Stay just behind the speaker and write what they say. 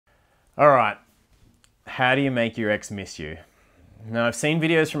All right, how do you make your ex miss you? Now, I've seen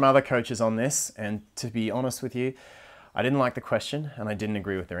videos from other coaches on this, and to be honest with you, I didn't like the question and I didn't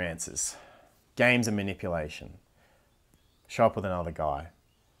agree with their answers. Games and manipulation. Show up with another guy.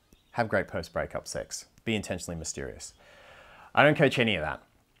 Have great post-breakup sex. Be intentionally mysterious. I don't coach any of that.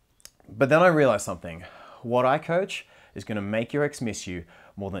 But then I realized something. What I coach is going to make your ex miss you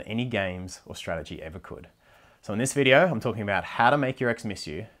more than any games or strategy ever could. So in this video, I'm talking about how to make your ex miss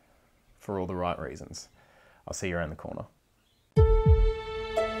you for all the right reasons. I'll see you around the corner.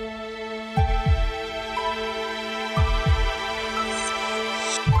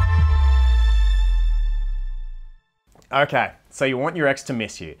 Okay, so you want your ex to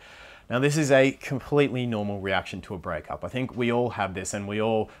miss you. Now this is a completely normal reaction to a breakup. I think we all have this, and we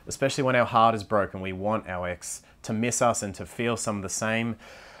all, especially when our heart is broken, we want our ex to miss us and to feel some of the same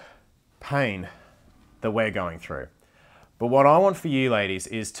pain that we're going through. But what I want for you ladies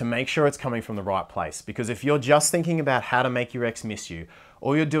is to make sure it's coming from the right place, because if you're just thinking about how to make your ex miss you,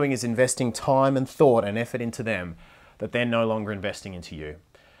 all you're doing is investing time and thought and effort into them that they're no longer investing into you.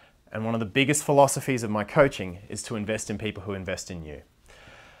 And one of the biggest philosophies of my coaching is to invest in people who invest in you.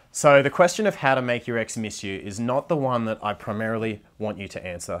 So the question of how to make your ex miss you is not the one that I primarily want you to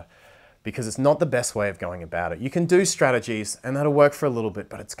answer, because it's not the best way of going about it. You can do strategies and that'll work for a little bit,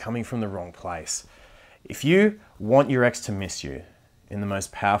 but it's coming from the wrong place. If you want your ex to miss you in the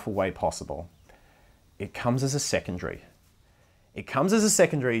most powerful way possible, it comes as a secondary. It comes as a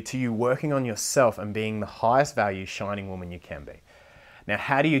secondary to you working on yourself and being the highest value shining woman you can be. Now,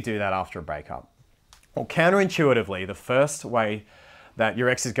 how do you do that after a breakup? Well, counterintuitively, the first way that your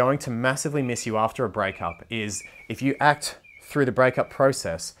ex is going to massively miss you after a breakup is if you act through the breakup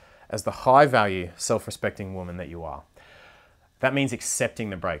process as the high value, self-respecting woman that you are. That means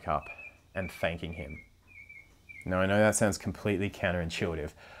accepting the breakup and thanking him. Now, I know that sounds completely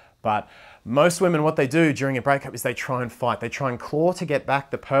counterintuitive, but most women, what they do during a breakup is they try and fight. They try and claw to get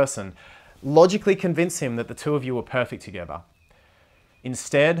back the person, logically convince him that the two of you were perfect together.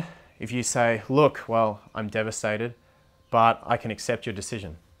 Instead, if you say, look, well, I'm devastated, but I can accept your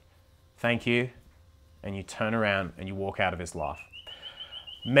decision. Thank you. And you turn around and you walk out of his life.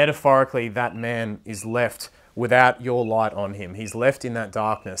 Metaphorically, that man is left without your light on him. He's left in that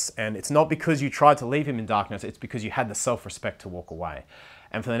darkness. And it's not because you tried to leave him in darkness, it's because you had the self-respect to walk away.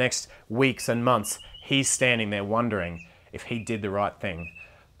 And for the next weeks and months, he's standing there wondering if he did the right thing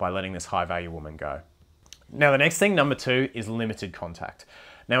by letting this high-value woman go. Now, the next thing, number 2, is limited contact.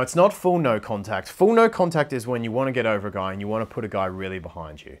 Now, it's not full no contact. Full no contact is when you want to get over a guy and you want to put a guy really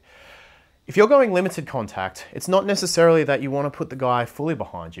behind you. If you're going limited contact, it's not necessarily that you want to put the guy fully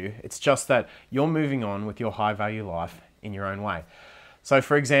behind you. It's just that you're moving on with your high-value life in your own way. So,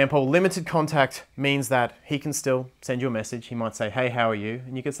 for example, limited contact means that he can still send you a message. He might say, hey, how are you?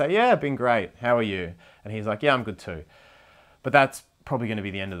 And you could say, yeah, been great. How are you? And he's like, yeah, I'm good too. But that's probably going to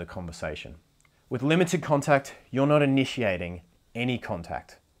be the end of the conversation. With limited contact, you're not initiating any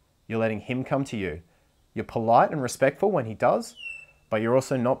contact. You're letting him come to you. You're polite and respectful when he does, but you're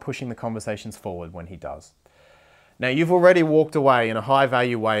also not pushing the conversations forward when he does. Now, you've already walked away in a high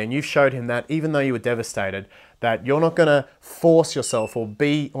value way, and you've showed him that even though you were devastated, that you're not going to force yourself or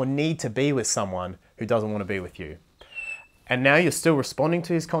need to be with someone who doesn't want to be with you. And now you're still responding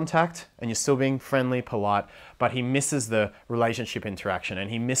to his contact and you're still being friendly, polite, but he misses the relationship interaction and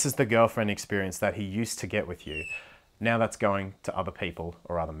he misses the girlfriend experience that he used to get with you. Now that's going to other people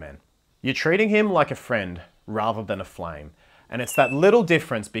or other men. You're treating him like a friend rather than a flame. And it's that little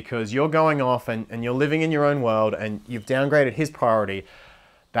difference because you're going off and you're living in your own world and you've downgraded his priority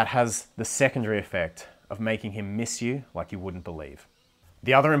that has the secondary effect of making him miss you like you wouldn't believe.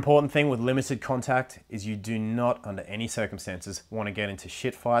 The other important thing with limited contact is you do not, under any circumstances, want to get into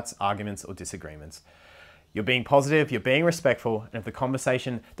shit fights, arguments, or disagreements. You're being positive, you're being respectful, and if the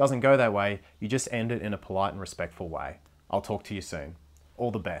conversation doesn't go that way, you just end it in a polite and respectful way. I'll talk to you soon.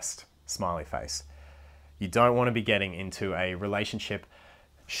 All the best. Smiley face. You don't want to be getting into a relationship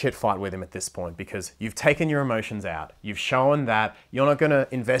shit fight with him at this point because you've taken your emotions out. You've shown that you're not going to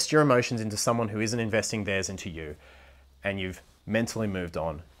invest your emotions into someone who isn't investing theirs into you. And you've mentally moved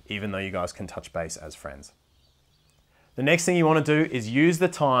on, even though you guys can touch base as friends. The next thing you want to do is use the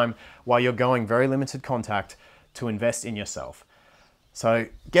time while you're going very limited contact to invest in yourself. So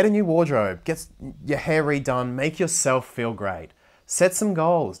get a new wardrobe, get your hair redone, make yourself feel great. Set some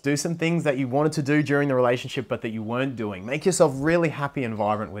goals, do some things that you wanted to do during the relationship but that you weren't doing. Make yourself really happy and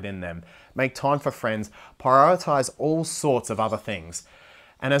vibrant within them. Make time for friends, prioritize all sorts of other things.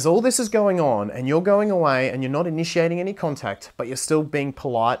 And as all this is going on and you're going away and you're not initiating any contact, but you're still being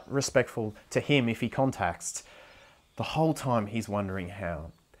polite, respectful to him if he contacts, the whole time he's wondering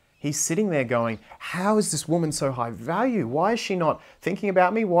how. He's sitting there going, how is this woman so high value? Why is she not thinking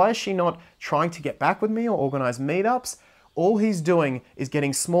about me? Why is she not trying to get back with me or organize meetups? All he's doing is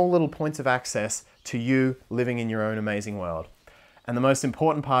getting small little points of access to you living in your own amazing world. And the most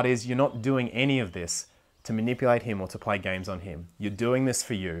important part is you're not doing any of this to manipulate him or to play games on him. You're doing this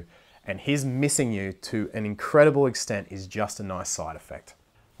for you, and his missing you to an incredible extent is just a nice side effect.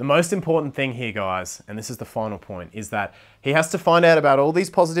 The most important thing here, guys, and this is the final point, is that he has to find out about all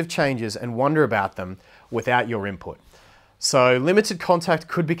these positive changes and wonder about them without your input. So limited contact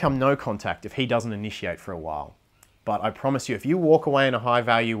could become no contact if he doesn't initiate for a while. But I promise you, if you walk away in a high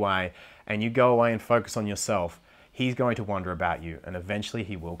value way and you go away and focus on yourself, he's going to wonder about you, and eventually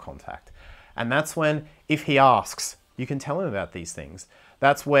he will contact. And that's when, if he asks, you can tell him about these things.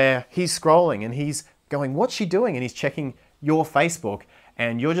 That's where he's scrolling and he's going, what's she doing? And he's checking your Facebook,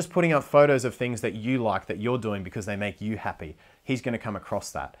 and you're just putting up photos of things that you like, that you're doing because they make you happy. He's going to come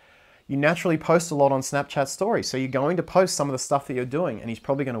across that. You naturally post a lot on Snapchat stories, so you're going to post some of the stuff that you're doing, and he's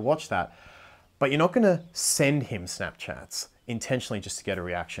probably going to watch that. But you're not going to send him Snapchats intentionally just to get a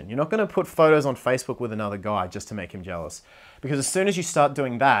reaction. You're not going to put photos on Facebook with another guy just to make him jealous. Because as soon as you start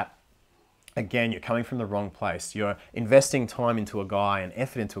doing that, again, you're coming from the wrong place. You're investing time into a guy and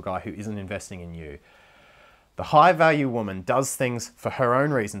effort into a guy who isn't investing in you. The high value woman does things for her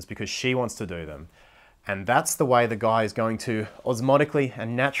own reasons because she wants to do them. And that's the way the guy is going to osmotically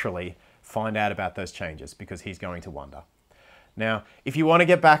and naturally find out about those changes, because he's going to wonder. Now, if you want to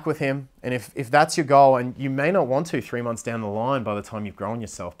get back with him, and if that's your goal, and you may not want to 3 months down the line by the time you've grown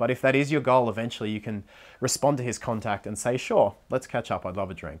yourself, but if that is your goal, eventually you can respond to his contact and say, sure, let's catch up, I'd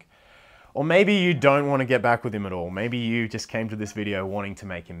love a drink. Or maybe you don't want to get back with him at all. Maybe you just came to this video wanting to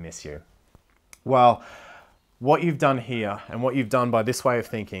make him miss you. Well, what you've done here, and what you've done by this way of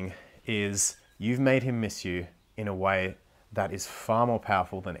thinking, is you've made him miss you in a way that is far more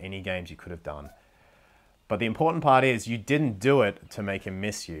powerful than any games you could have done. But the important part is you didn't do it to make him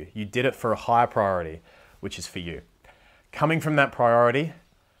miss you. You did it for a higher priority, which is for you. Coming from that priority,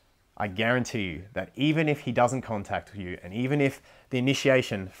 I guarantee you that even if he doesn't contact you, and even if the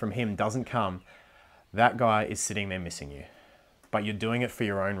initiation from him doesn't come, that guy is sitting there missing you. But you're doing it for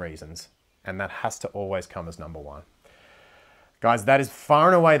your own reasons, and that has to always come as number one. Guys, that is far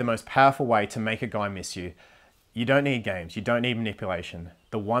and away the most powerful way to make a guy miss you. You don't need games, you don't need manipulation.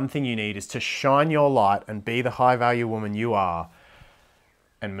 The one thing you need is to shine your light and be the high value woman you are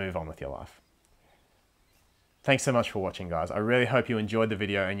and move on with your life. Thanks so much for watching, guys. I really hope you enjoyed the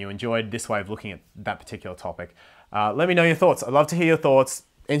video and you enjoyed this way of looking at that particular topic. Let me know your thoughts. I'd love to hear your thoughts.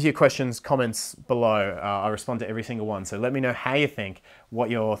 Enter your questions, comments below. I respond to every single one. So let me know how you think, what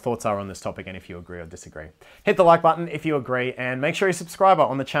your thoughts are on this topic, and if you agree or disagree. Hit the like button if you agree, and make sure you're a subscriber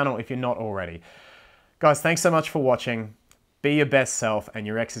on the channel if you're not already. Guys, thanks so much for watching. Be your best self, and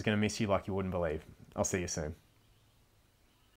your ex is going to miss you like you wouldn't believe. I'll see you soon.